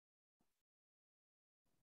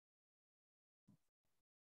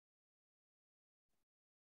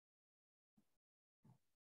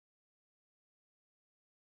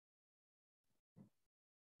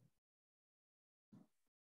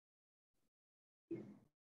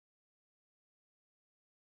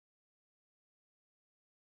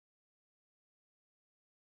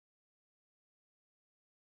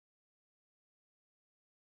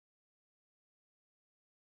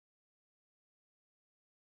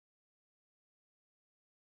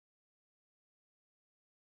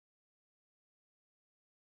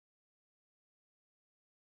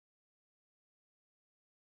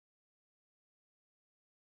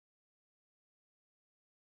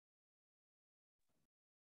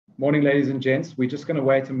Morning, ladies and gents. We're just going to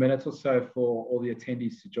wait a minute or so for all the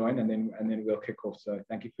attendees to join, and then we'll kick off. So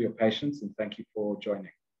thank you for your patience and thank you for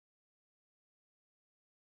joining.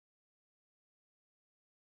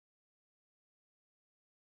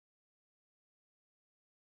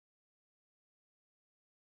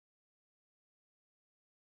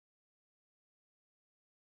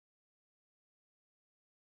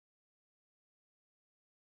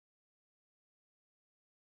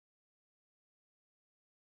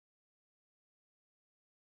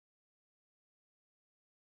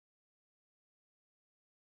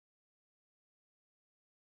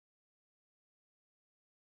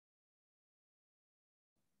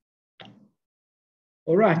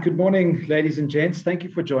 All right. Good morning, ladies and gents. Thank you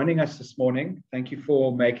for joining us this morning. Thank you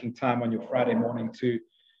for making time on your Friday morning to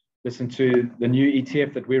listen to the new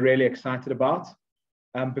ETF that we're really excited about.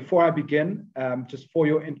 Before I begin, just for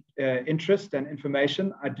your interest and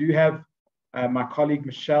information, I do have my colleague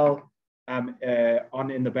Michelle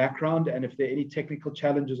on in the background. And if there are any technical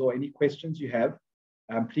challenges or any questions you have,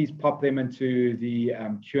 please pop them into the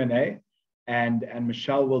Q&A and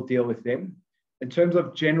Michelle will deal with them. In terms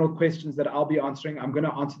of general questions that I'll be answering, I'm going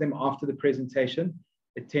to answer them after the presentation.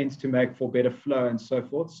 It tends to make for better flow and so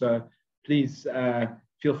forth. So please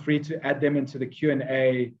feel free to add them into the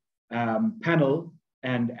Q&A panel,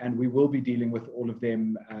 and we will be dealing with all of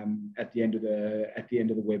them at the end of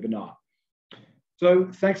the webinar. So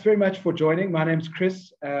thanks very much for joining. My name's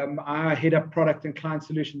Chris. I head up product and client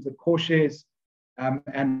solutions at CoreShares,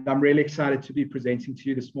 and I'm really excited to be presenting to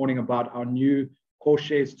you this morning about our new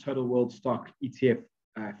CoreShares Total World Stock ETF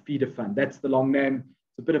feeder fund. That's the long name.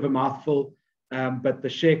 It's a bit of a mouthful, but the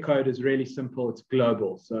share code is really simple. It's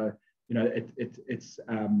global. So, you know, it's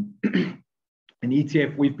an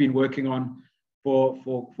ETF we've been working on for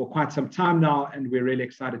quite some time now, and we're really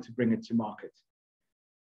excited to bring it to market.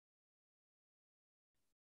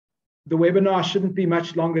 The webinar shouldn't be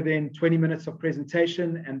much longer than 20 minutes of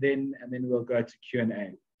presentation, and then we'll go to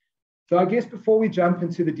Q&A. So I guess before we jump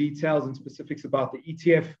into the details and specifics about the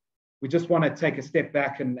ETF, we just want to take a step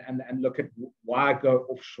back and look at why go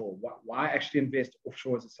offshore, why actually invest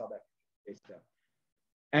offshore as a South African investor.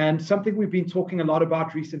 And something we've been talking a lot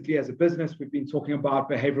about recently as a business, we've been talking about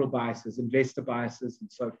behavioral biases, investor biases,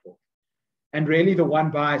 and so forth. And really the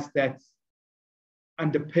one bias that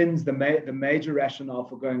underpins the major rationale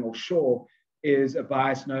for going offshore is a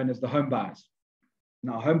bias known as the home bias.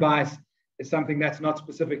 Now, home bias is something that's not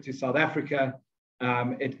specific to South Africa.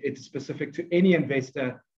 It's specific to any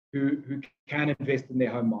investor who can invest in their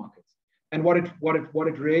home markets. And what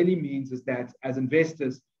it really means is that as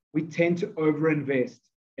investors, we tend to overinvest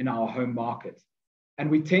in our home market. And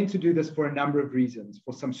we tend to do this for a number of reasons,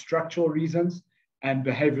 for some structural reasons and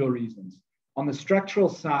behavioral reasons. On the structural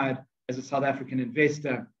side, as a South African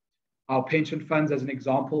investor, our pension funds, as an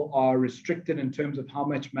example, are restricted in terms of how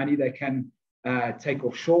much money they can take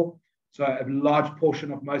offshore. So a large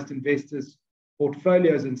portion of most investors'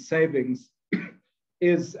 portfolios and savings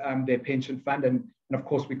is their pension fund. And of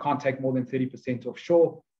course, we can't take more than 30%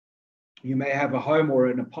 offshore. You may have a home or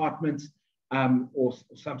an apartment or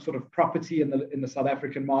some sort of property in the South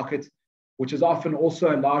African market, which is often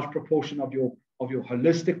also a large proportion of your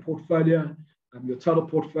holistic portfolio, your total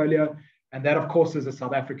portfolio. And that, of course, is a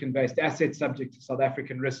South African-based asset subject to South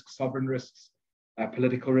African risks, sovereign risks,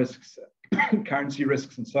 political risks, currency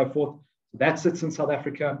risks, and so forth. So that sits in South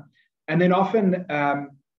Africa. And then often,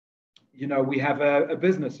 you know, we have a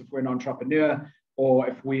business, if we're an entrepreneur, or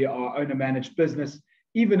if we are owner-managed business,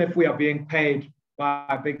 even if we are being paid by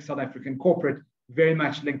a big South African corporate, very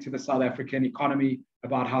much linked to the South African economy,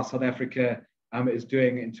 about how South Africa is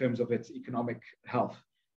doing in terms of its economic health.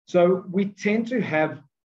 So we tend to have,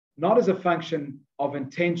 not as a function of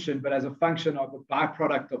intention, but as a function of a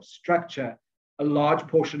byproduct of structure, a large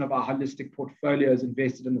portion of our holistic portfolio is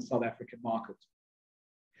invested in the South African market.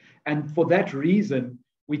 And for that reason,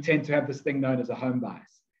 we tend to have this thing known as a home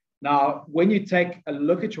bias. Now, when you take a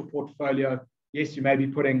look at your portfolio, yes, you may be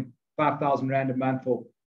putting 5,000 Rand a month, or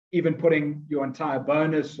even putting your entire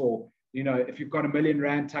bonus, or, you know, if you've got R1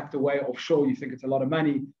 million tucked away offshore, you think it's a lot of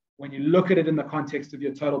money. When you look at it in the context of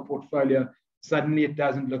your total portfolio, suddenly it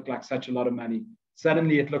doesn't look like such a lot of money.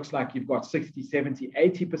 Suddenly it looks like you've got 60, 70,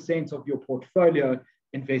 80% of your portfolio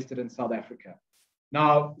invested in South Africa.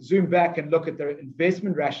 Now, zoom back and look at the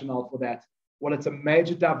investment rationale for that. Well, it's a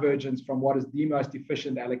major divergence from what is the most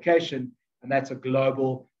efficient allocation, and that's a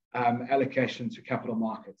global allocation to capital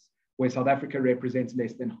markets, where South Africa represents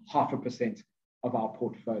less than 0.5% of our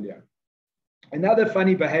portfolio. Another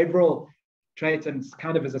funny behavioral trait, and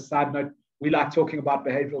kind of as a side note, we like talking about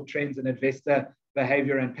behavioral trends and investor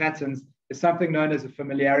behavior and patterns, is something known as a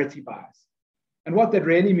familiarity bias. And what that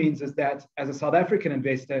really means is that as a South African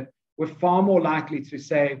investor, we're far more likely to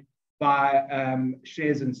say buy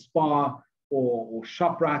shares in SPAR or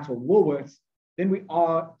ShopRite or Woolworths than we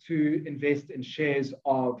are to invest in shares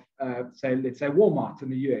of, let's say Walmart in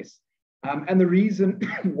the US. And the reason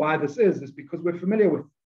why this is because we're familiar with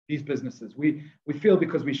these businesses. We feel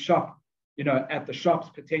because we shop, at the shops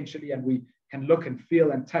potentially, and we can look and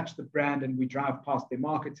feel and touch the brand, and we drive past their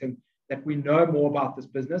marketing, that we know more about this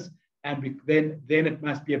business, and then it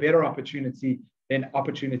must be a better opportunity than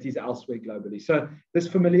opportunities elsewhere globally. So this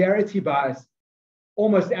familiarity bias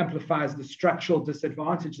almost amplifies the structural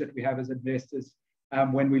disadvantage that we have as investors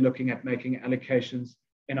when we're looking at making allocations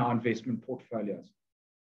in our investment portfolios.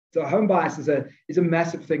 So home bias is a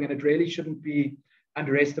massive thing, and it really shouldn't be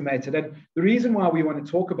underestimated. And the reason why we want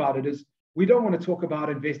to talk about it is we don't want to talk about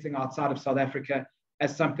investing outside of South Africa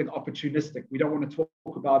as something opportunistic. We don't want to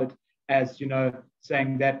talk about it as,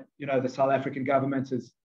 saying that, the South African government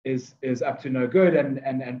is up to no good,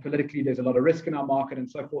 and politically there's a lot of risk in our market and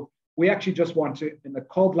so forth. We actually just want to, in the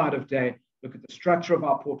cold light of day, look at the structure of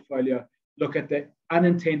our portfolio, look at the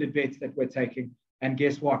unintended bets that we're taking. And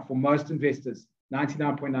guess what? For most investors,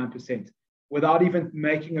 99.9%, without even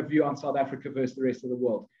making a view on South Africa versus the rest of the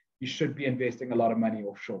world, you should be investing a lot of money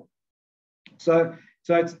offshore. So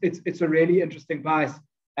it's a really interesting bias.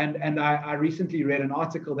 And I recently read an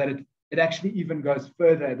article that it actually even goes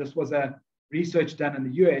further. This was a research done in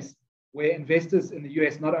the US, where investors in the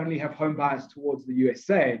US not only have home bias towards the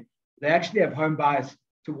USA, they actually have home bias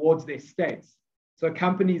towards their states. So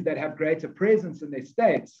companies that have greater presence in their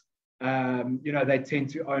states, they tend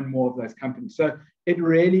to own more of those companies. So it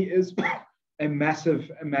really is a massive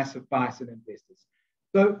bias in investors.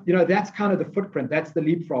 So, that's kind of the footprint. That's the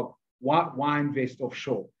leapfrog. Why invest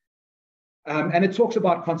offshore? And it talks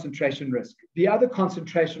about concentration risk. The other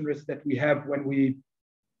concentration risk that we have when we,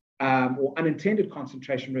 or unintended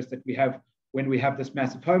concentration risk that we have when we have this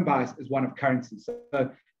massive home bias is one of currency. So it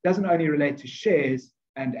doesn't only relate to shares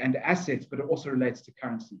and assets, but it also relates to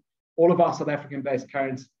currency. All of our South African-based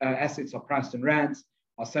assets are priced in rands,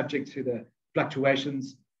 are subject to the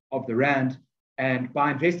fluctuations of the rand. And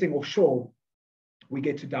by investing offshore, we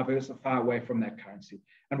get to diversify away from that currency.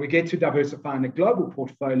 And we get to diversify in a global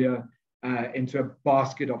portfolio into a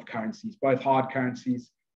basket of currencies, both hard currencies,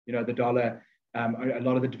 the dollar, a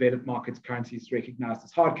lot of the developed markets currencies recognized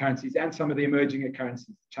as hard currencies, and some of the emerging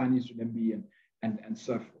currencies, Chinese renminbi and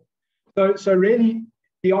so forth. So really,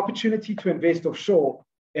 the opportunity to invest offshore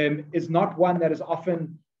is not one that is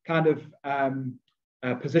often kind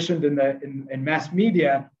of positioned in mass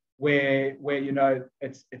media, where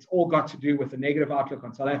it's all got to do with a negative outlook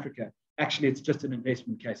on South Africa. Actually, it's just an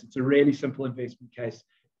investment case. It's a really simple investment case,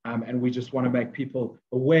 and we just want to make people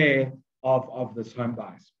aware of this home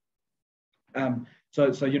bias.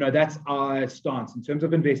 So that's our stance in terms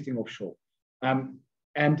of investing offshore.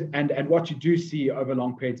 And what you do see over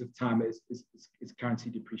long periods of time is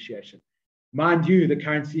currency depreciation. Mind you, the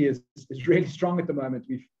currency is really strong at the moment.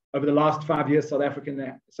 Over the last 5 years, South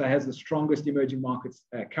Africa has the strongest emerging markets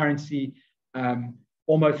currency,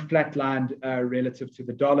 almost flatlined relative to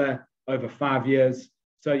the dollar over 5 years.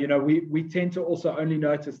 So, we tend to also only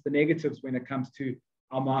notice the negatives when it comes to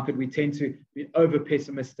our market. We tend to be over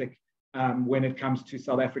pessimistic when it comes to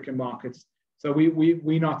South African markets. So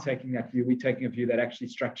we're not taking that view. We're taking a view that actually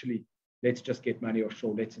structurally, let's just get money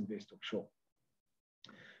offshore, let's invest offshore.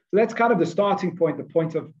 So that's kind of the starting point, the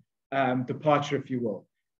point of departure, if you will.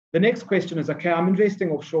 The next question is, okay, I'm investing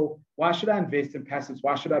offshore. Why should I invest in passives?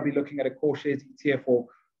 Why should I be looking at a CoreShares ETF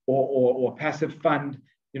or a passive fund?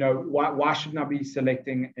 Why shouldn't I be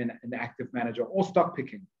selecting an active manager or stock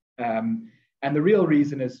picking? And the real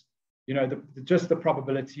reason is, just the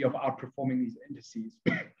probability of outperforming these indices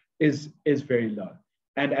is very low.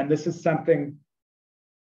 And this is something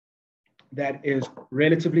that is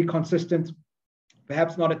relatively consistent,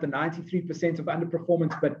 perhaps not at the 93% of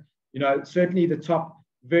underperformance, but certainly the top.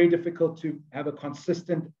 Very difficult to have a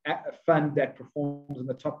consistent fund that performs in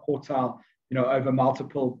the top quartile, over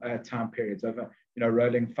multiple time periods, over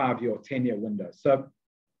rolling 5-year or 10-year windows. So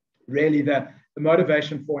really the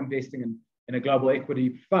motivation for investing in a global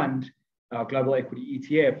equity fund, global equity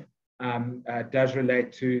ETF, does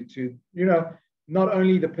relate to not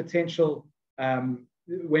only the potential.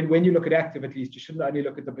 When you look at active, at least, you shouldn't only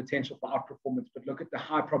look at the potential for outperformance, but look at the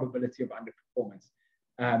high probability of underperformance.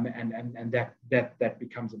 And that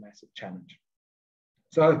becomes a massive challenge.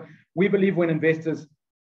 So we believe when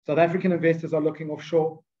South African investors are looking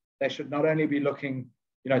offshore, they should not only be looking,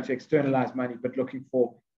 to externalize money, but looking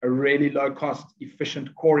for a really low cost,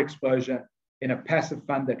 efficient core exposure in a passive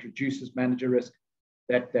fund that reduces manager risk,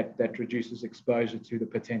 that reduces exposure to the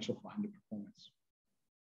potential for underperformance.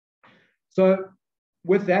 So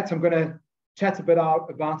with that, I'm going to chat a bit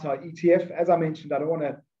about our ETF. As I mentioned, I don't want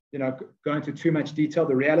to go into too much detail.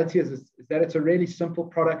 The reality is that it's a really simple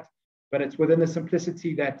product, but it's within the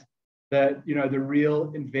simplicity that the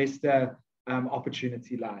real investor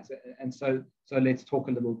opportunity lies. And so let's talk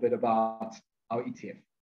a little bit about our ETF.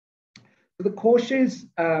 So the CoreShares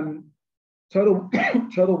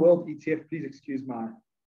Total World ETF, please excuse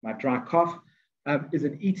my dry cough, is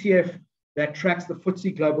an ETF that tracks the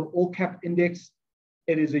FTSE Global All Cap Index.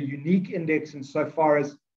 It is a unique index insofar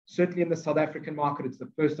as, certainly in the South African market, it's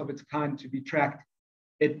the first of its kind to be tracked.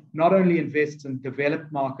 It not only invests in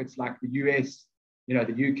developed markets like the US, the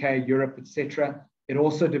UK, Europe, etc. It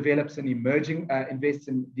also develops and invests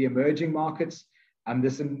in the emerging markets.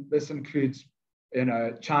 This includes,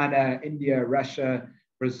 China, India, Russia,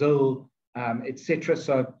 Brazil, etc.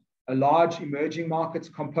 So a large emerging markets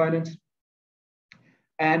component.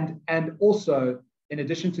 And also, in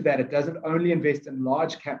addition to that, it doesn't only invest in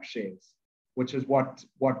large cap shares, which is what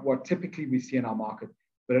typically we see in our market,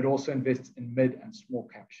 but it also invests in mid and small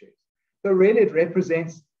cap shares. So really, it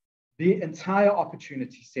represents the entire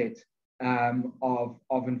opportunity set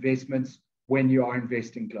of investments when you are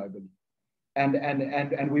investing globally.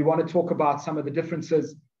 And we want to talk about some of the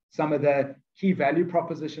differences, some of the key value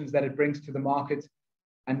propositions that it brings to the market,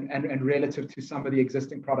 and relative to some of the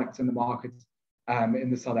existing products in the market, in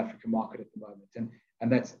the South African market at the moment.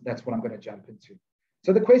 And that's what I'm going to jump into.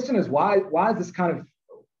 So the question is, why is this kind of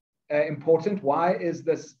important? Why is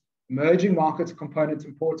this emerging markets component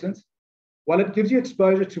important? Well, it gives you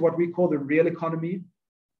exposure to what we call the real economy.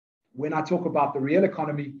 When I talk about the real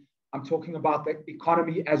economy, I'm talking about the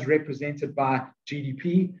economy as represented by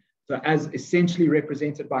GDP, so as essentially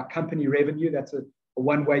represented by company revenue. That's a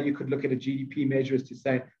one way you could look at a GDP measure, is to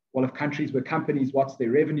say, well, if countries were companies, what's their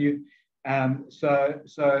revenue? So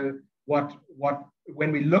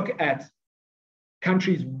when we look at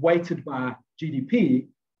countries weighted by GDP,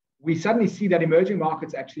 we suddenly see that emerging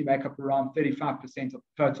markets actually make up around 35% of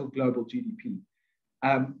total global GDP.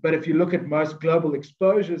 But if you look at most global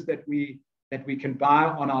exposures that we can buy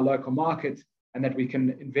on our local market and that we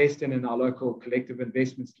can invest in our local collective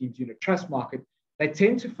investment schemes unit trust market, they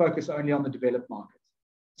tend to focus only on the developed markets.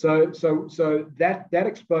 So that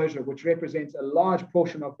exposure, which represents a large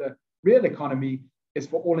portion of the real economy, is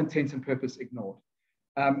for all intents and purposes ignored.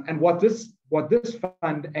 And what this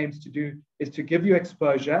fund aims to do is to give you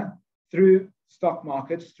exposure through stock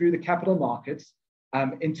markets, through the capital markets,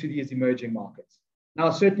 into these emerging markets. Now,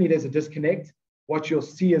 certainly there's a disconnect. What you'll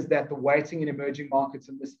see is that the weighting in emerging markets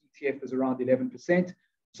in this ETF is around 11%.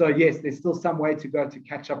 So yes, there's still some way to go to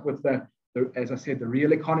catch up with as I said, the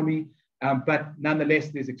real economy. But nonetheless,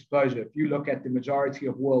 there's exposure. If you look at the majority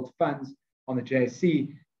of world funds on the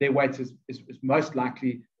JSE, their weight is most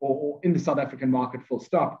likely, or in the South African market, full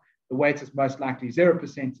stop, the weight is most likely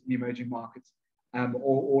 0% in the emerging markets,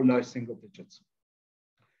 or low single digits.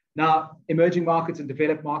 Now, emerging markets and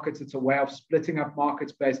developed markets, it's a way of splitting up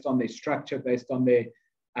markets based on their structure, based on their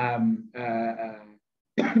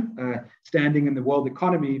standing in the world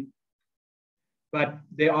economy. But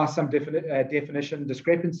there are some definition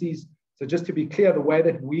discrepancies. So just to be clear, the way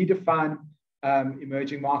that we define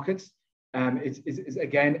emerging markets is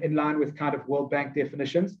again in line with kind of World Bank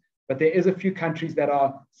definitions, but there is a few countries that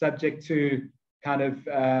are subject to kind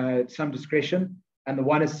of some discretion. And the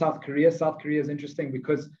one is South Korea. South Korea is interesting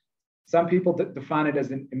because some people define it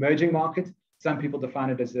as an emerging market. Some people define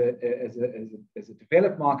it as a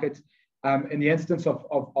developed market. In the instance of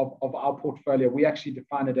our portfolio, we actually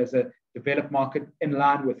define it as a developed market in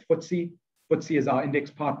line with FTSE. FTSE is our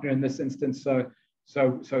index partner in this instance. So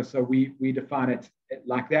we define it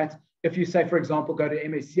like that. If you say, for example, go to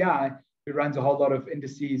MSCI, who runs a whole lot of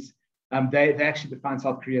indices, they actually define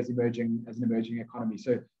South Korea as an emerging economy.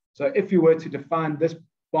 So if you were to define this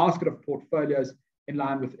basket of portfolios in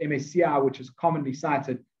line with MSCI, which is commonly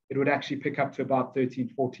cited, it would actually pick up to about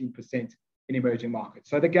 13-14% in emerging markets.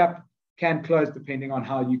 So the gap can close depending on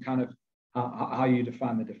how you how you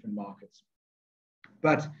define the different markets.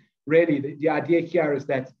 But really, the idea here is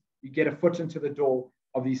that you get a foot into the door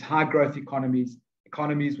of these high growth economies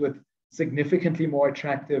with significantly more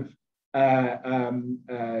attractive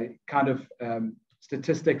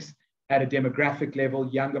statistics at a demographic level,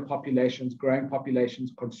 younger populations, growing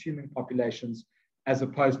populations, consuming populations, as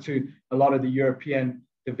opposed to a lot of the European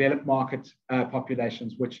developed market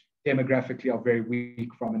populations, which demographically are very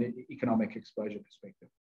weak from an economic exposure perspective.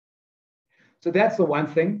 So that's the one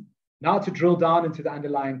thing. Now to drill down into the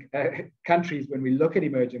underlying countries, when we look at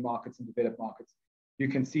emerging markets and developed markets, you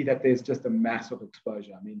can see that there's just a massive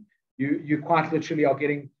exposure. I mean, You quite literally are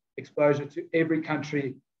getting exposure to every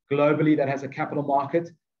country globally that has a capital market,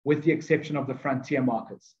 with the exception of the frontier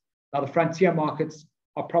markets. Now, the frontier markets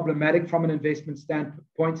are problematic from an investment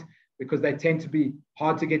standpoint because they tend to be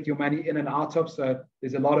hard to get your money in and out of. So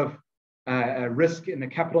there's a lot of risk in the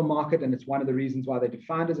capital market, and it's one of the reasons why they're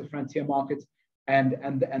defined as a frontier market. And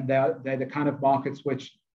they're the kind of markets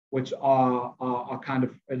which are kind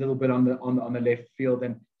of a little bit on the left field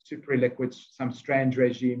and super illiquid, some strange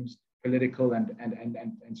regimes, political and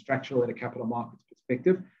structural at a capital markets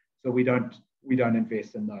perspective. So we don't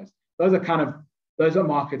invest in those. Those are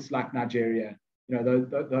markets like Nigeria.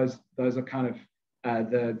 Those are kind of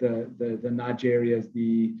the Nigerias,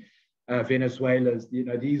 the Venezuelas.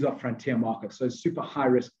 These are frontier markets. So super high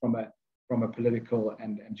risk from a political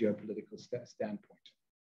and geopolitical standpoint.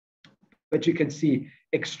 But you can see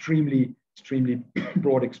extremely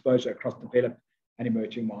broad exposure across developed and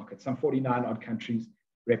emerging markets. Some 49 odd countries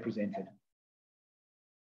represented.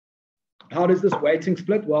 How does this weighting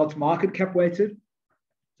split? Well, it's market cap weighted.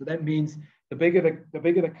 So that means the bigger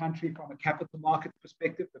the country from a capital market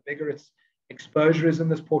perspective, the bigger its exposure is in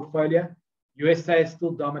this portfolio. USA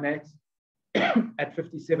still dominates at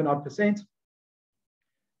 57 odd %.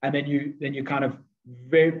 And then you kind of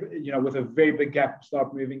with a very big gap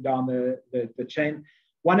start moving down the chain.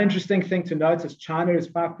 One interesting thing to note is China is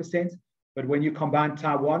 5%, but when you combine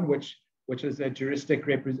Taiwan, which is a district,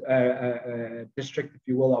 if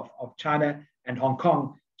you will, of China, and Hong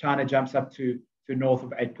Kong, China jumps up to north of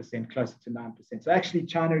 8%, closer to 9%. So actually,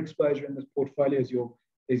 China exposure in this portfolio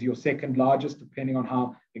is your second largest, depending on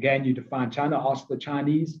how, again, you define China. Ask the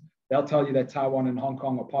Chinese, they'll tell you that Taiwan and Hong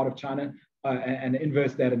Kong are part of China, and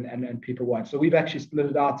inverse that, and people won't. So we've actually split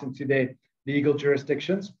it out into their legal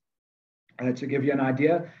jurisdictions to give you an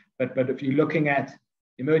idea. But if you're looking at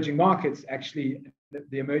emerging markets, actually,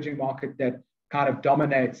 the emerging market that kind of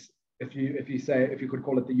dominates, if you could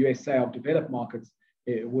call it the USA of developed markets,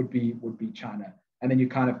 it would be China. And then you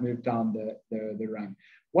kind of move down the run.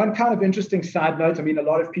 One kind of interesting side note, I mean, a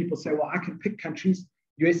lot of people say, well, I can pick countries.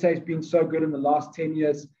 USA has been so good in the last 10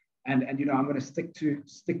 years. And I'm going to stick to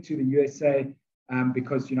the USA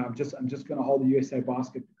because I'm just going to hold the USA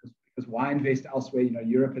basket because why invest elsewhere?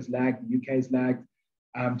 Europe has lagged, the UK has lagged,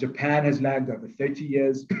 Japan has lagged over 30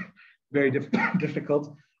 years, very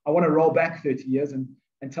difficult. I want to roll back 30 years and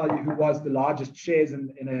tell you who was the largest shares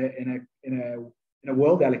in a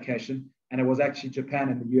world allocation, and it was actually Japan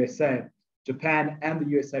and the USA. Japan and the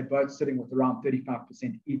USA both sitting with around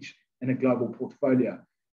 35% each in a global portfolio.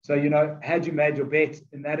 So, had you made your bet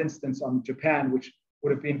in that instance on Japan, which would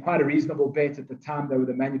have been quite a reasonable bet at the time, they were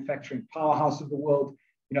the manufacturing powerhouse of the world.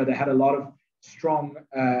 They had a lot of strong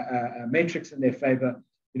metrics in their favor.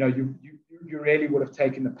 You really would have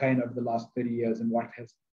taken the pain over the last 30 years and what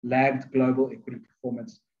has lagged global equity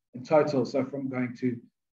performance in total. So from going to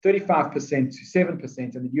 35% to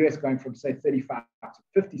 7%, and the US going from, say, 35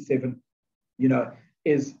 to 57,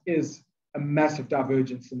 is a massive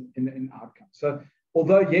divergence in outcome. So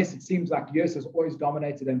although, yes, it seems like US has always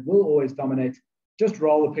dominated and will always dominate, just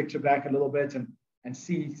roll the picture back a little bit and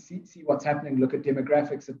see what's happening, look at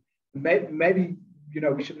demographics. And maybe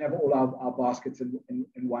we shouldn't have all our baskets in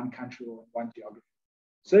one country or one geography.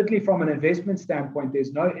 Certainly from an investment standpoint,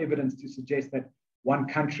 there's no evidence to suggest that one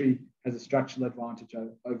country has a structural advantage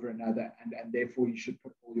over another, and therefore you should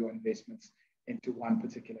put all your investments into one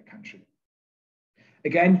particular country.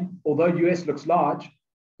 Again, although US looks large,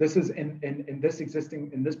 this is in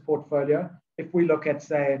this portfolio. If we look at,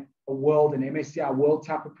 say, a world, an MSCI world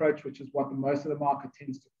type approach, which is what most of the market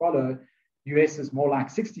tends to follow, US is more like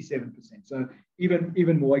 67%. So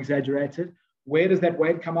even more exaggerated. Where does that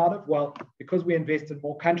weight come out of? Well, because we invest in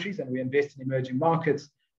more countries and we invest in emerging markets,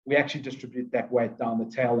 we actually distribute that weight down the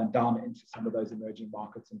tail and down into some of those emerging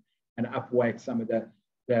markets and upweight some of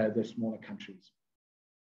the smaller countries.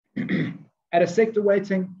 At a sector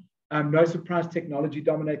weighting, no surprise, technology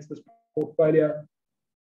dominates this portfolio,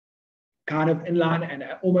 kind of in line and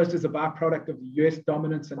almost as a byproduct of the US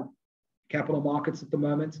dominance in capital markets at the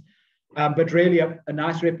moment. But really a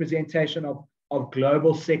nice representation of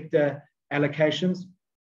global sector allocations.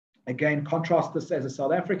 Again, contrast this as a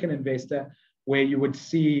South African investor, where you would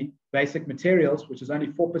see basic materials, which is only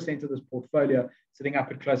 4% of this portfolio, sitting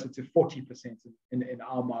up at closer to 40% in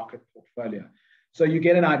our market portfolio. So you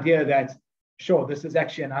get an idea that, sure, this is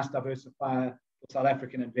actually a nice diversifier for South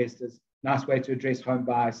African investors, nice way to address home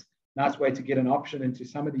bias, nice way to get an option into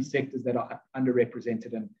some of these sectors that are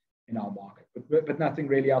underrepresented in our market, but nothing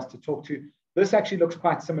really else to talk to. This actually looks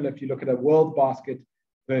quite similar if you look at a world basket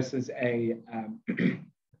versus a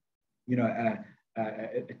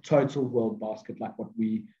total world basket like what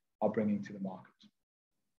we are bringing to the market.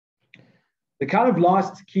 The kind of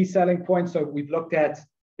last key selling point, so we've looked at,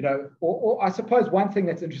 or I suppose one thing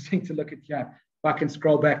that's interesting to look at here, if I can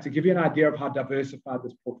scroll back to give you an idea of how diversified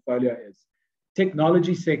this portfolio is.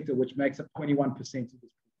 Technology sector, which makes up 21% of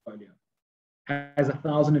this portfolio, has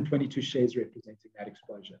 1,022 shares representing that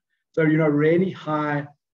exposure. So, really high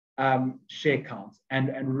share counts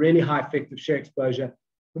and really high effective share exposure.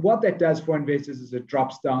 And what that does for investors is it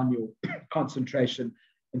drops down your concentration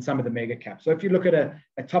in some of the mega caps. So if you look at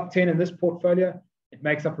a top 10 in this portfolio, it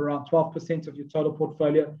makes up around 12% of your total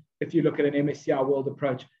portfolio. If you look at an MSCI World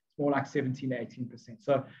approach, it's more like 17 to 18%.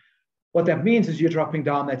 So what that means is you're dropping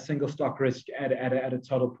down that single stock risk at a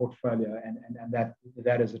total portfolio, and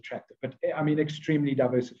that is attractive. But I mean, extremely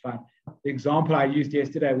diversified. The example I used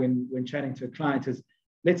yesterday when chatting to a client is,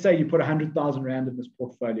 let's say you put 100,000 Rand in this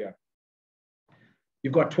portfolio.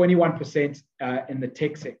 You've got 21% in the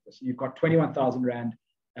tech sector. So you've got 21,000 Rand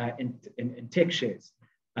in tech shares.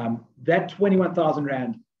 That 21,000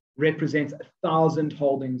 Rand represents 1,000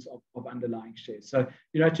 holdings of underlying shares. So,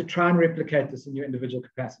 to try and replicate this in your individual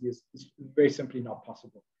capacity is very simply not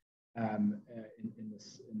possible in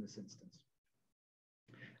this instance.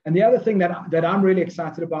 And the other thing that I'm really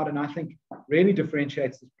excited about, and I think really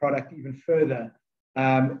differentiates this product even further,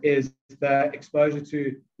 is the exposure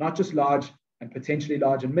to not just large and potentially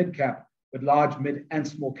large and mid cap, but large, mid, and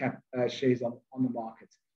small cap shares on the market.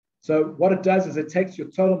 So what it does is it takes your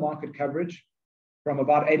total market coverage from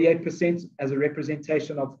about 88% as a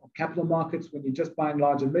representation of capital markets when you're just buying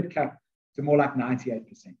large and mid cap to more like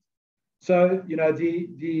 98%. So,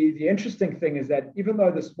 the interesting thing is that even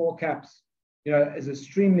though the small caps, is an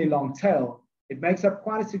extremely long tail, it makes up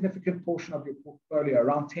quite a significant portion of your portfolio,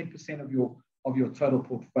 around 10% of your total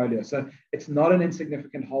portfolio. So it's not an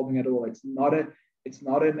insignificant holding at all. It's not a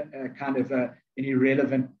kind of an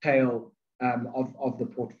irrelevant tail of the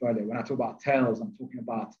portfolio. When I talk about tails, I'm talking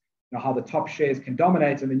about how the top shares can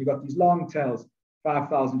dominate, and then you've got these long tails,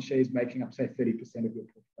 5,000 shares making up, say, 30% of your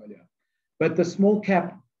portfolio. But the small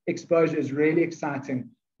cap exposure is really exciting.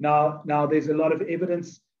 Now there's a lot of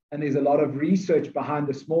evidence and there's a lot of research behind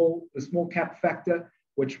the small cap factor,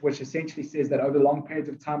 which essentially says that over long periods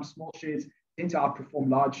of time, small shares tend to outperform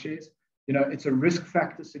large shares. It's a risk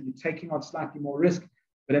factor, so you're taking on slightly more risk.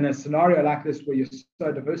 But in a scenario like this where you're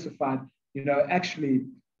so diversified, actually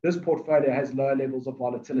this portfolio has lower levels of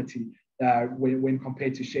volatility when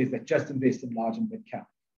compared to shares that just invest in large and mid cap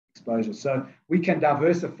exposure. So we can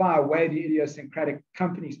diversify away the idiosyncratic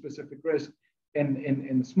company specific risk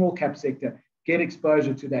in the small cap sector, get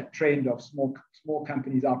exposure to that trend of small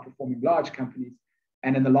companies outperforming large companies,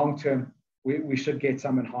 and in the long term we should get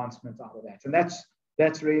some enhancement out of that. And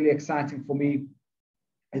that's really exciting for me.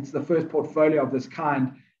 It's the first portfolio of this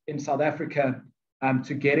kind in South Africa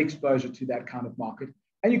to get exposure to that kind of market.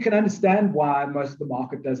 And you can understand why most of the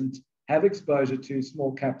market doesn't have exposure to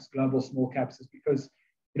small caps, global small caps, is because,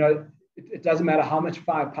 it doesn't matter how much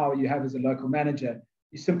firepower you have as a local manager,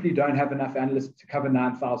 you simply don't have enough analysts to cover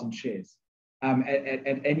 9,000 shares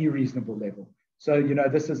at any reasonable level. So,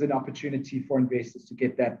 this is an opportunity for investors to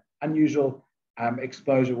get that unusual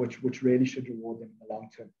exposure, which really should reward them in the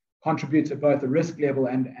long term. Contribute to both a risk level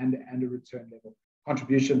and a return level.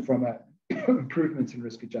 Contribution from improvements in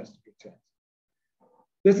risk-adjusted returns.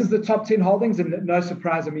 This is the top 10 holdings, and no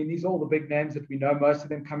surprise, I mean, these are all the big names that we know, most of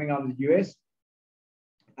them coming out of the US.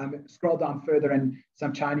 Scroll down further, and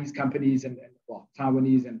some Chinese companies and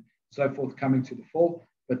Taiwanese and so forth coming to the fore,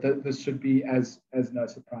 but this should be as no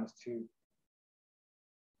surprise to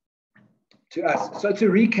us. So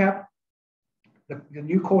to recap, the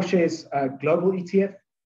new CoreShares Global ETF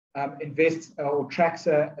invests or tracks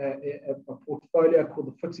a portfolio called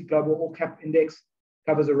the FTSE Global All Cap Index,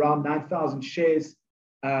 covers around 9,000 shares,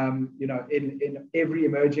 in every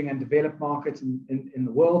emerging and developed market in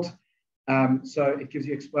the world. So it gives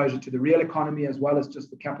you exposure to the real economy as well as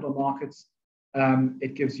just the capital markets.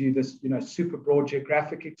 It gives you this, super broad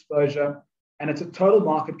geographic exposure, and it's a total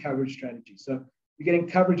market coverage strategy. So you're getting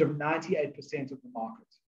coverage of 98% of the market.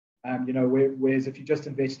 Whereas if you just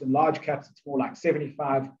invest in large caps, it's more like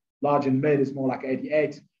 75. Large and mid is more like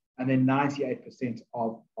 88, and then 98%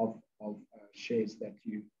 of shares that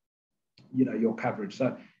your coverage.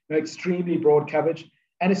 So extremely broad coverage,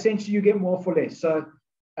 and essentially you get more for less. So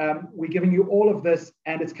we're giving you all of this,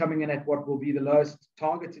 and it's coming in at what will be the lowest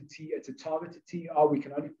targeted TR. It's a targeted TR. We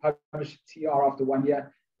can only publish TR after 1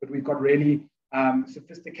 year, but we've got really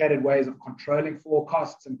sophisticated ways of controlling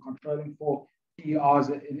forecasts and controlling for TRs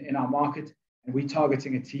in our market, and we're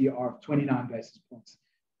targeting a TR of 29 basis points.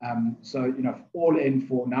 So all in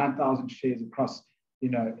for 9,000 shares across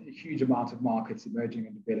a huge amount of markets, emerging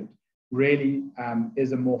and developed, really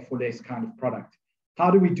is a more for less kind of product. How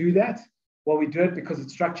do we do that? Well, we do it because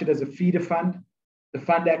it's structured as a feeder fund. The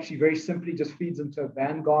fund actually very simply just feeds into a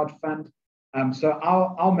Vanguard fund. So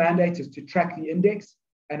our mandate is to track the index,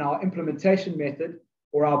 and our implementation method,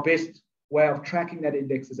 or our best way of tracking that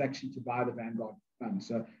index, is actually to buy the Vanguard fund.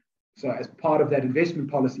 So as part of that investment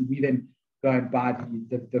policy, we then go and buy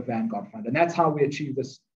the Vanguard fund. And that's how we achieve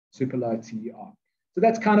this super low TER. So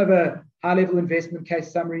that's kind of a high-level investment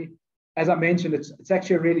case summary. As I mentioned, it's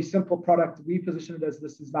actually a really simple product. We position it as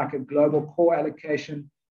this is like a global core allocation.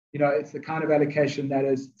 It's the kind of allocation that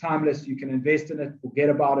is timeless. You can invest in it, forget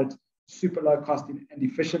about it, super low cost and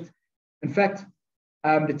efficient. In fact,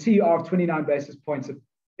 the TER of 29 basis points,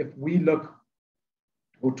 if we look,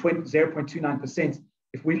 or 0.29%,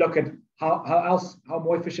 if we look at how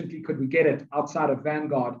more efficiently could we get it outside of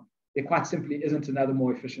Vanguard, there quite simply isn't another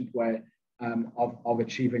more efficient way of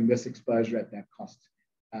achieving this exposure at that cost.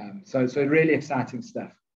 So really exciting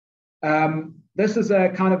stuff. This is a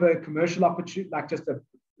kind of a commercial opportunity, like just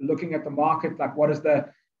looking at the market, like what is the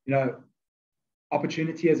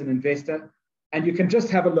opportunity as an investor. And you can just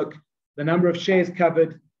have a look, the number of shares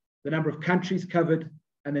covered, the number of countries covered,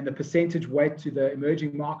 and then the percentage weight to the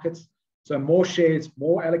emerging markets. So more shares,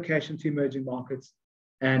 more allocation to emerging markets,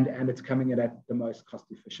 and it's coming in at the most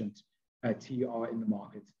cost-efficient TER in the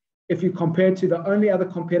market. If you compare to the only other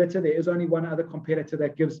competitor, there is only one other competitor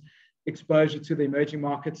that gives exposure to the emerging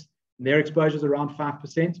markets. And their exposure is around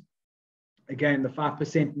 5%. Again, the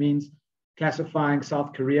 5% means classifying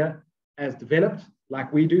South Korea as developed,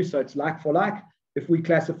 like we do. So it's like for like. If we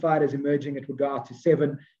classify it as emerging, it would go out to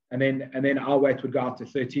 7, and then our weight would go out to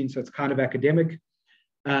 13. So it's kind of academic.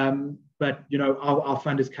 But our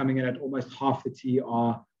fund is coming in at almost half the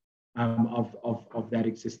TER of that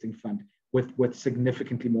existing fund, with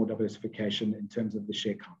significantly more diversification in terms of the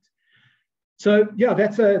share count. So yeah,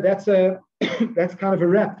 that's kind of a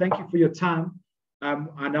wrap. Thank you for your time.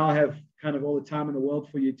 I now have kind of all the time in the world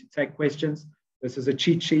for you to take questions. This is a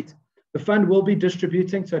cheat sheet. The fund will be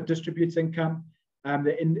distributing, so it distributes income.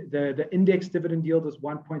 The index dividend yield is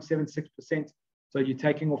 1.76%. So you're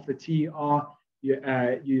taking off the TER,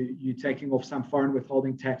 you're taking off some foreign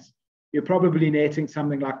withholding tax. You're probably netting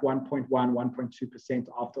something like 1.1, 1.2%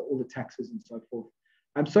 after all the taxes and so forth.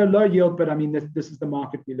 So low yield, but I mean, this is the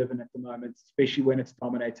market we live in at the moment, especially when it's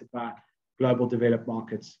dominated by global developed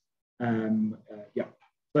markets. Yeah.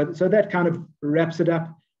 So that kind of wraps it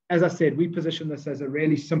up. As I said, we position this as a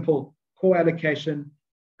really simple core allocation,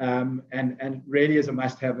 and really is a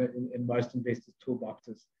must-have in most investors'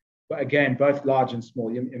 toolboxes. But again, both large and small.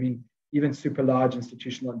 I mean, even super large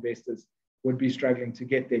institutional investors would be struggling to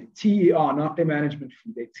get their TER, not their management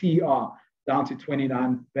fee, their TER down to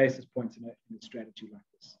 29 basis points in a strategy like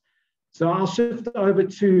this. So I'll shift over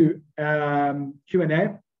to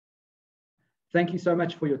Q&A. Thank you so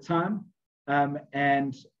much for your time,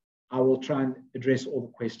 and I will try and address all the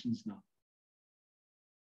questions now.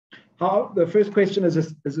 The first question is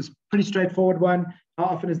this pretty straightforward one. How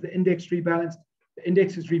often is the index rebalanced? The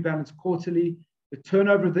index is rebalanced quarterly. The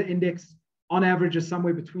turnover of the index on average is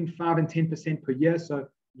somewhere between 5 and 10% per year. So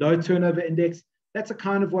low turnover index. That's a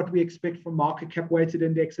kind of what we expect from market cap weighted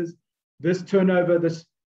indexes. This turnover, this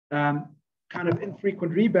kind of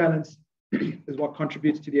infrequent rebalance is what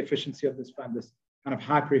contributes to the efficiency of this fund, this kind of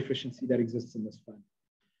hyper efficiency that exists in this fund.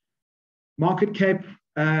 Market cap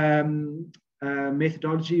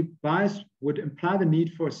methodology bias would imply the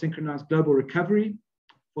need for a synchronized global recovery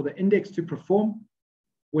for the index to perform,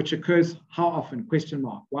 which occurs how often? Question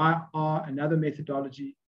mark. Why are another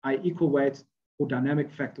methodology, equal weights or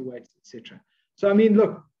dynamic factor weights, etc.? So I mean,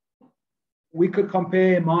 look, we could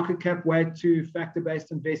compare market cap weight to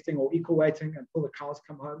factor-based investing or equal weighting until the cows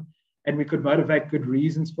come home, and we could motivate good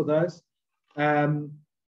reasons for those.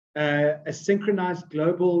 A synchronized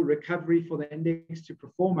global recovery for the index to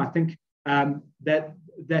perform, I think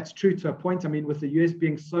that's true to a point. I mean, with the US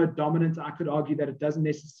being so dominant, I could argue that it doesn't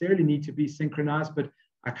necessarily need to be synchronized, but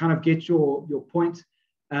I kind of get your point.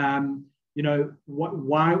 Why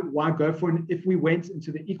go for it? If we went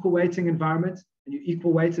into the equal weighting environment and you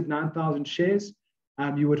equal weighted 9,000 shares,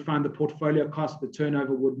 you would find the portfolio cost, the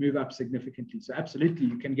turnover would move up significantly. So absolutely,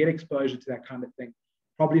 you can get exposure to that kind of thing.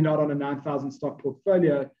 Probably not on a 9,000 stock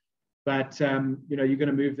portfolio, but you're going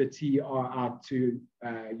to move the TER out to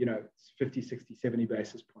 50, 60, 70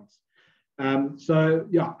 basis points. So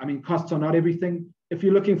yeah, I mean, costs are not everything. If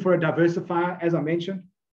you're looking for a diversifier, as I mentioned,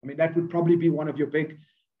 I mean, that would probably be one of your big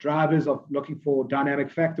drivers of looking for dynamic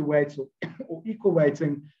factor weights or equal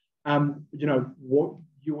weighting.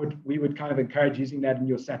 We would kind of encourage using that in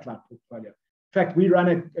your satellite portfolio. In fact, we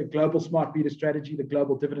run a global smart beta strategy, the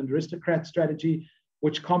global dividend aristocrat strategy,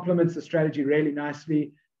 which complements the strategy really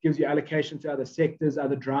nicely, gives you allocation to other sectors,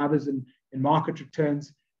 other drivers, and market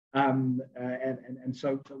returns. And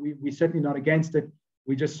so we're certainly not against it.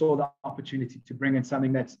 We just saw the opportunity to bring in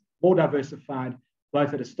something that's more diversified,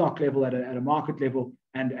 both at a stock level, at a market level,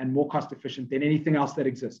 and more cost efficient than anything else that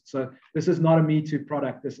exists. So this is not a Me Too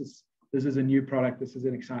product. This is a new product. This is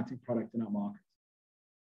an exciting product in our market.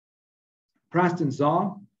 Priced in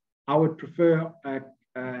ZAR, I would prefer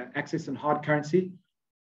access in hard currency.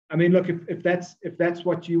 I mean, look, if that's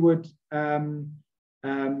what you would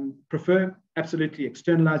prefer, absolutely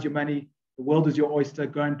externalize your money. The world is your oyster.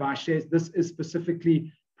 Go and buy shares. This is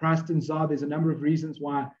specifically priced in ZAR. There's a number of reasons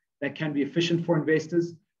why that can be efficient for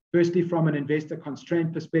investors. Firstly, from an investor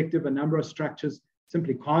constraint perspective, a number of structures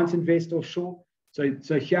simply can't invest offshore.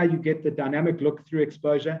 So here you get the dynamic look-through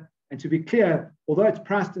exposure. And to be clear, although it's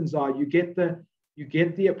priced in ZAR, you get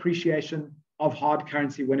the appreciation of hard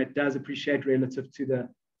currency when it does appreciate relative to the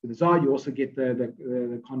ZAR. You also get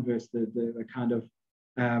the converse, the kind of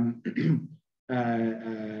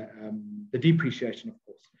the depreciation, of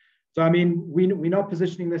course. So I mean, we're not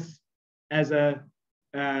positioning this as a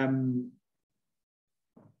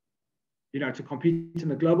to compete in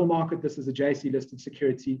the global market. This is a JSE listed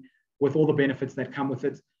security with all the benefits that come with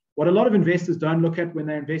it. What a lot of investors don't look at when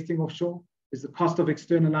they're investing offshore is the cost of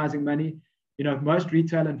externalizing money. Most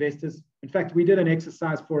retail investors, in fact, we did an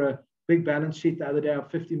exercise for a big balance sheet the other day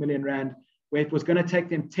of 50 million rand, where it was going to take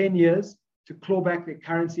them 10 years to claw back their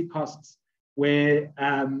currency costs, where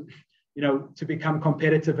to become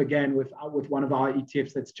competitive again with one of our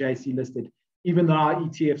ETFs that's JSE listed, even though our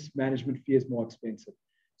ETF's management fee is more expensive.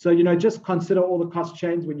 So just consider all the cost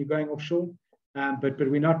chains when you're going offshore. But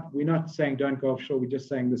we're not saying don't go offshore. We're just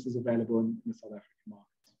saying this is available in the South African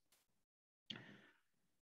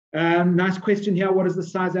markets. Nice question here. What is the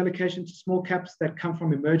size allocation to small caps that come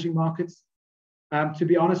from emerging markets? To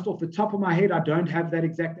be honest, off the top of my head, I don't have that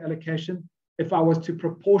exact allocation. If I was to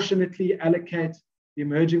proportionately allocate the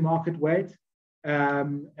emerging market weight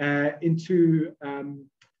into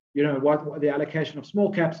what the allocation of small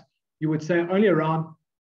caps, you would say only around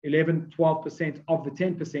 11-12% of the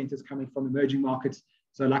 10% is coming from emerging markets.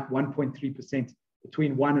 So like 1.3%,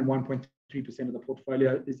 between 1 and 1.3% of the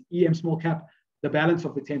portfolio is EM small cap. The balance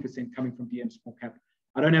of the 10% coming from DM small cap.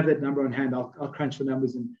 I don't have that number on hand. I'll crunch the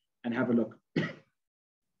numbers and have a look.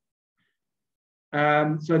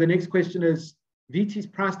 So the next question is, VT's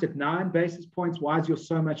priced at 9 basis points. Why is yours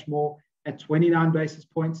so much more at 29 basis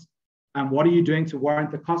points? What are you doing to warrant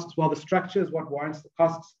the costs? Well, the structure is what warrants the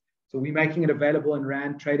costs. So we're making it available in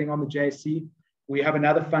Rand, trading on the JSE. We have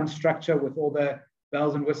another fund structure with all the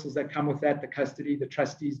bells and whistles that come with that, the custody, the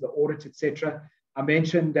trustees, the audit, etc. I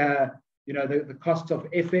mentioned, the cost of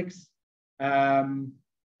FX, and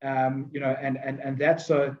that.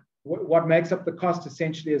 So what makes up the cost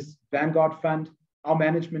essentially is Vanguard fund, our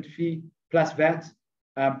management fee, plus VAT,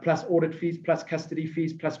 plus audit fees, plus custody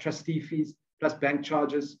fees, plus trustee fees, plus bank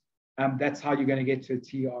charges. That's how you're going to get to a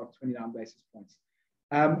TR of 29 basis points.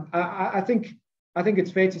 I think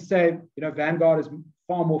it's fair to say, Vanguard is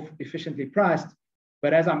far more efficiently priced,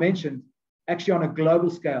 but as I mentioned, actually on a global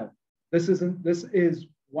scale, this is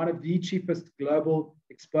one of the cheapest global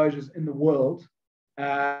exposures in the world.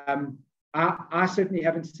 I certainly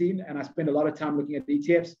haven't seen, and I spend a lot of time looking at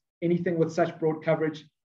ETFs, anything with such broad coverage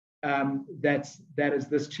that is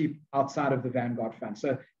this cheap outside of the Vanguard fund.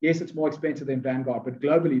 So yes, it's more expensive than Vanguard, but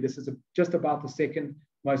globally, this is just about the second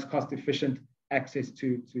most cost efficient access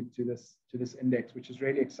to this index, which is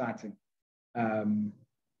really exciting. You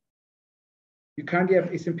currently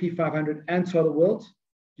have S&P 500 and Total World.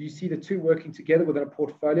 Do you see the two working together within a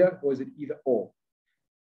portfolio, or is it either or?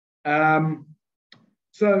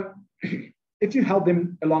 So if you held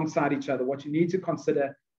them alongside each other, what you need to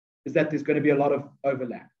consider is that there's going to be a lot of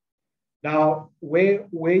overlap. Now, where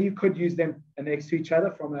you could use them next to each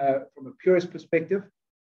other from a purist perspective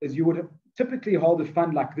is you would have typically hold a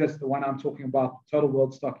fund like this, the one I'm talking about, Total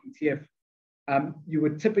World Stock ETF. You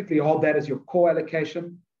would typically hold that as your core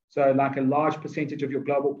allocation, so like a large percentage of your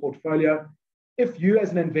global portfolio. If you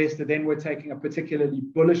as an investor then were taking a particularly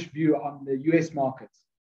bullish view on the US markets,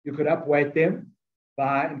 you could upweight them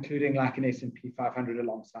by including like an S&P 500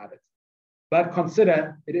 alongside it. But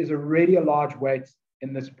consider it is already a large weight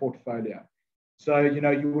in this portfolio. So,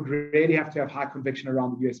 you would really have to have high conviction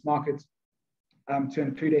around the US markets to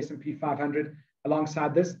include S&P 500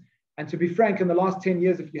 alongside this. And to be frank, in the last 10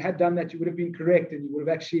 years, if you had done that, you would have been correct and you would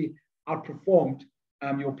have actually outperformed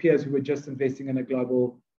your peers who were just investing in a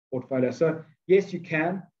global portfolio. So yes, you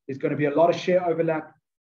can. There's going to be a lot of share overlap,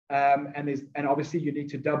 and obviously you need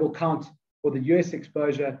to double count for the US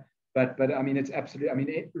exposure. But I mean, it's absolutely. I mean,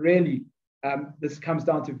 it really, this comes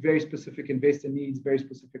down to very specific investor needs, very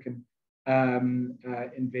specific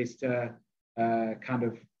investor kind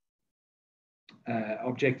of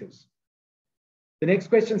objectives. The next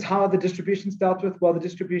question is, how are the distributions dealt with? Well, the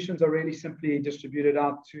distributions are really simply distributed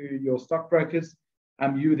out to your stockbrokers.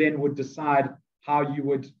 You then would decide how you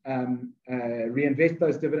would reinvest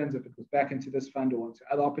those dividends, if it was back into this fund or into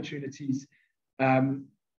other opportunities.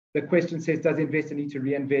 The question says, does the investor need to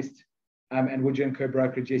reinvest? And would you incur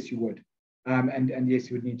brokerage? Yes, you would. And yes,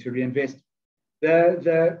 you would need to reinvest.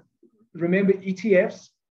 Remember, ETFs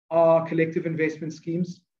are collective investment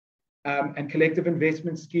schemes. And collective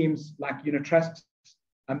investment schemes like unit trusts,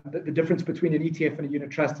 the difference between an ETF and a unit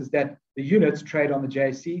trust is that the units trade on the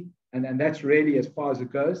JSE, and that's really as far as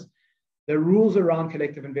it goes. The rules around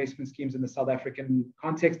collective investment schemes in the South African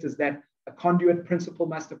context is that a conduit principle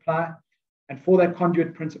must apply. And for that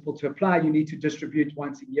conduit principle to apply, you need to distribute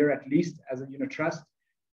once a year at least as a unit trust.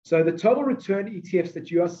 So the total return ETFs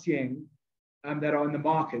that you are seeing that are in the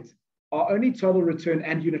market are only total return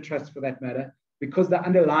and unit trusts for that matter, because the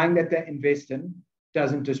underlying that they invest in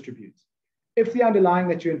doesn't distribute. If the underlying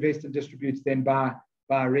that you invest in distributes, then by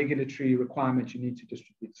a regulatory requirement, you need to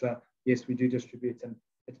distribute. So yes, we do distribute, and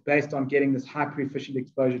it's based on getting this hyper-efficient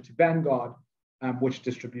exposure to Vanguard, which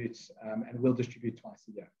distributes and will distribute twice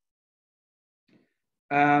a year.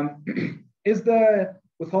 Is the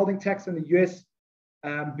withholding tax in the US,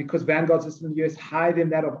 because Vanguard's listed in the US, higher than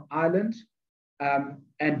that of Ireland?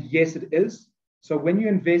 And yes, it is. So when you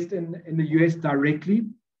invest in the US directly,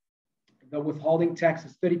 the withholding tax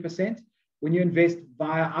is 30%. When you invest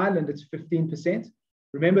via Ireland, it's 15%.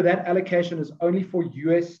 Remember, that allocation is only for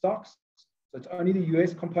US stocks. So it's only the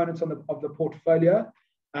US components of the portfolio,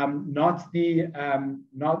 not the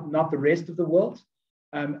rest of the world.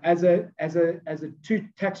 As two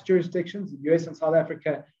tax jurisdictions, the US and South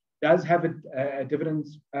Africa does have a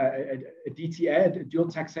dividends, a DTA, a dual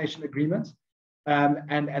taxation agreement.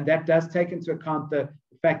 And that does take into account the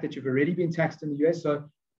fact that you've already been taxed in the US. So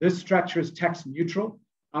this structure is tax neutral.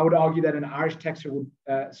 I would argue that an Irish tax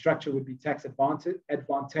structure would be tax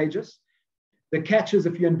advantageous. The catch is,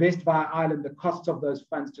 if you invest via Ireland, the costs of those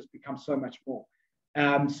funds just become so much more.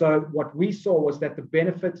 So what we saw was that the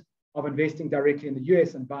benefit of investing directly in the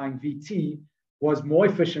US and buying VT was more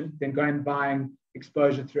efficient than going and buying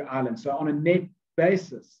exposure through Ireland. So on a net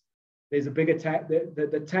basis, there's a bigger tax.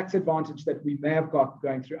 The tax advantage that we may have got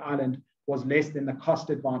going through Ireland was less than the cost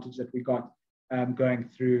advantage that we got going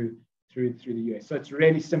through the US. So it's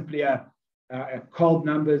really simply a cold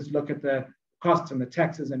numbers look at the costs and the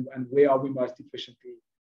taxes and where are we most efficiently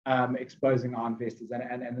exposing our investors.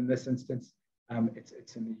 And in this instance,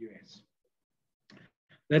 it's in the US.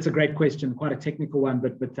 That's a great question, quite a technical one,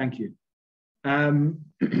 but thank you.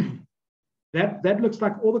 That looks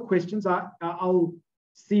like all the questions. I'll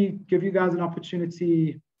give you guys an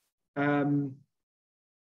opportunity to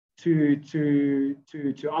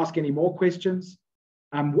ask any more questions.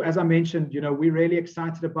 As I mentioned, we're really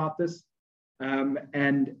excited about this,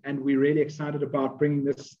 and we're really excited about bringing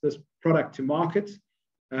this product to market.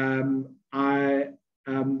 We've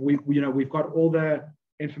got all the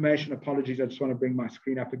information. Apologies, I just want to bring my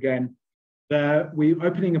screen up again. We're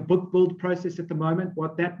opening a book build process at the moment.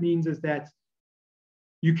 What that means is that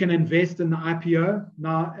you can invest in the IPO.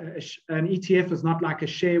 Now, an ETF is not like a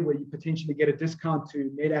share where you potentially get a discount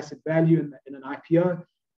to net asset value in an IPO.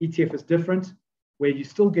 ETF is different, where you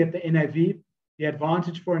still get the NAV. The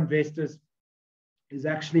advantage for investors is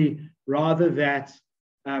actually rather that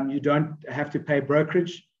you don't have to pay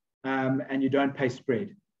brokerage and you don't pay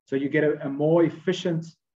spread. So you get a more efficient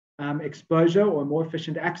exposure or more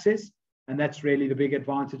efficient access, and that's really the big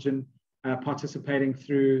advantage in participating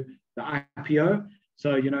through the IPO.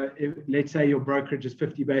 So, let's say your brokerage is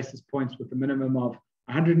 50 basis points with a minimum of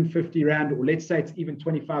 150 Rand, or let's say it's even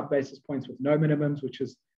 25 basis points with no minimums, which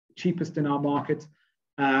is the cheapest in our market,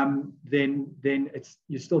 then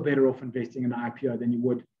you're still better off investing in an IPO than you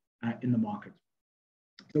would in the market.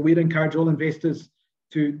 So we'd encourage all investors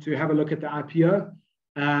to have a look at the IPO.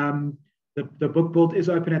 The book build is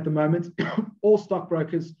open at the moment. All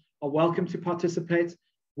stockbrokers are welcome to participate.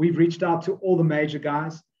 We've reached out to all the major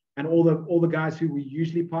guys and all the guys who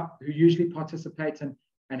usually participate and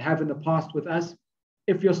have in the past with us.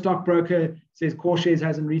 If your stockbroker says CoreShares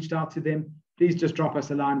hasn't reached out to them, please just drop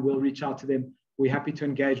us a line. We'll reach out to them. We're happy to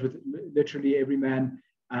engage with literally every man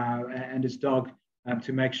and his dog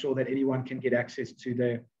to make sure that anyone can get access to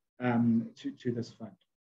this fund.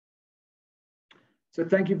 So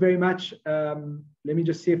thank you very much. Let me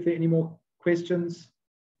just see if there are any more questions.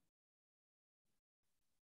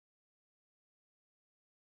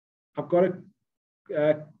 I've got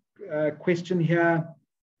a question here.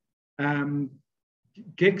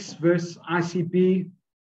 GICS versus ICB.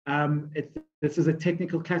 This is a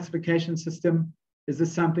technical classification system. Is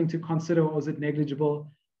this something to consider, or is it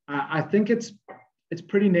negligible? I think it's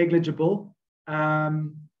pretty negligible. I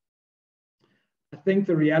think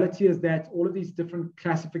the reality is that all of these different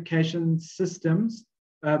classification systems,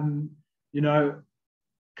 you know,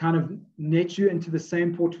 kind of net you into the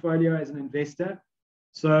same portfolio as an investor.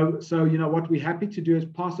 So you know, what we're happy to do is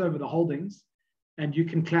pass over the holdings, and you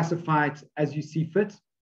can classify it as you see fit.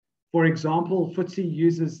 For example, FTSE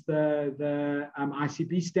uses the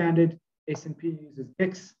ICB standard, S&P uses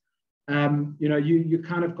X. You know, you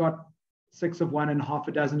kind of got 6 of one and half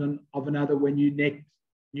a dozen of another when you net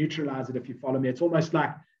neutralize it, if you follow me. It's almost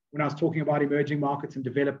like when I was talking about emerging markets and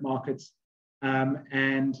developed markets.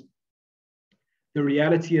 And the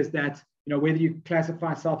reality is that, you know, whether you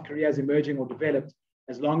classify South Korea as emerging or developed,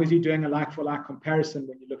 as long as you're doing a like-for-like comparison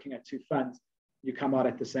when you're looking at two funds, you come out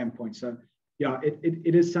at the same point. So, yeah,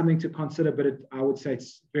 it is something to consider, but I would say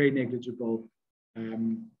it's very negligible.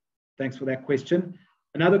 Thanks for that question.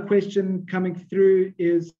 Another question coming through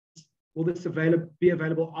is, will this be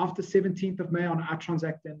available after 17th of May on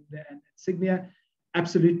iTransact and Signia?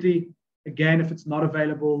 Absolutely. Again, if it's not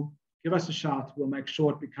available, give us a shout. We'll make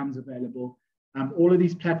sure it becomes available. All of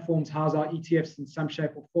these platforms house our ETFs in some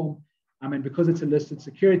shape or form. And because it's a listed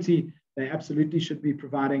security, they absolutely should be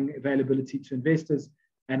providing availability to investors.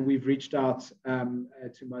 And we've reached out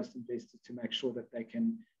to most investors to make sure that they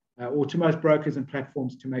can, or to most brokers and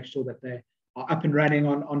platforms to make sure that they are up and running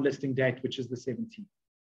on listing date, which is the 17th.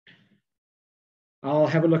 I'll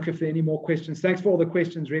have a look if there are any more questions. Thanks for all the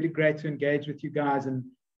questions. Really great to engage with you guys and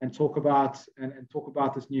talk about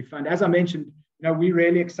this new fund. As I mentioned, you know, we're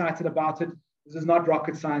really excited about it. This is not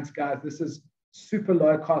rocket science, guys. This is super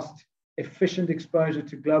low cost, efficient exposure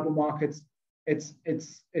to global markets. It's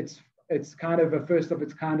kind of a first of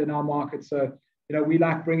its kind in our market. So, you know, we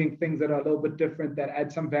like bringing things that are a little bit different, that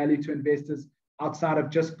add some value to investors outside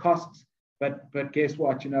of just costs. But guess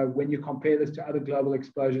what? You know, when you compare this to other global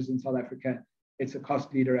exposures in South Africa, it's a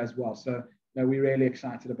cost leader as well. So, you know, we're really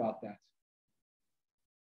excited about that.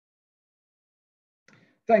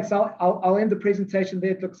 Thanks. I'll end the presentation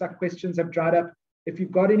there. It looks like questions have dried up. If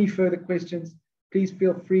you've got any further questions, please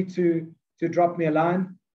feel free to drop me a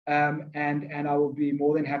line, and I will be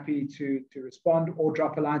more than happy to respond, or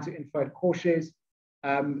drop a line to info@CoreShares.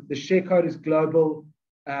 The share code is global,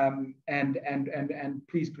 and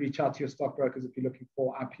please reach out to your stockbrokers if you're looking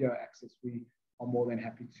for IPO access. We are more than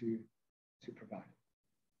happy to provide.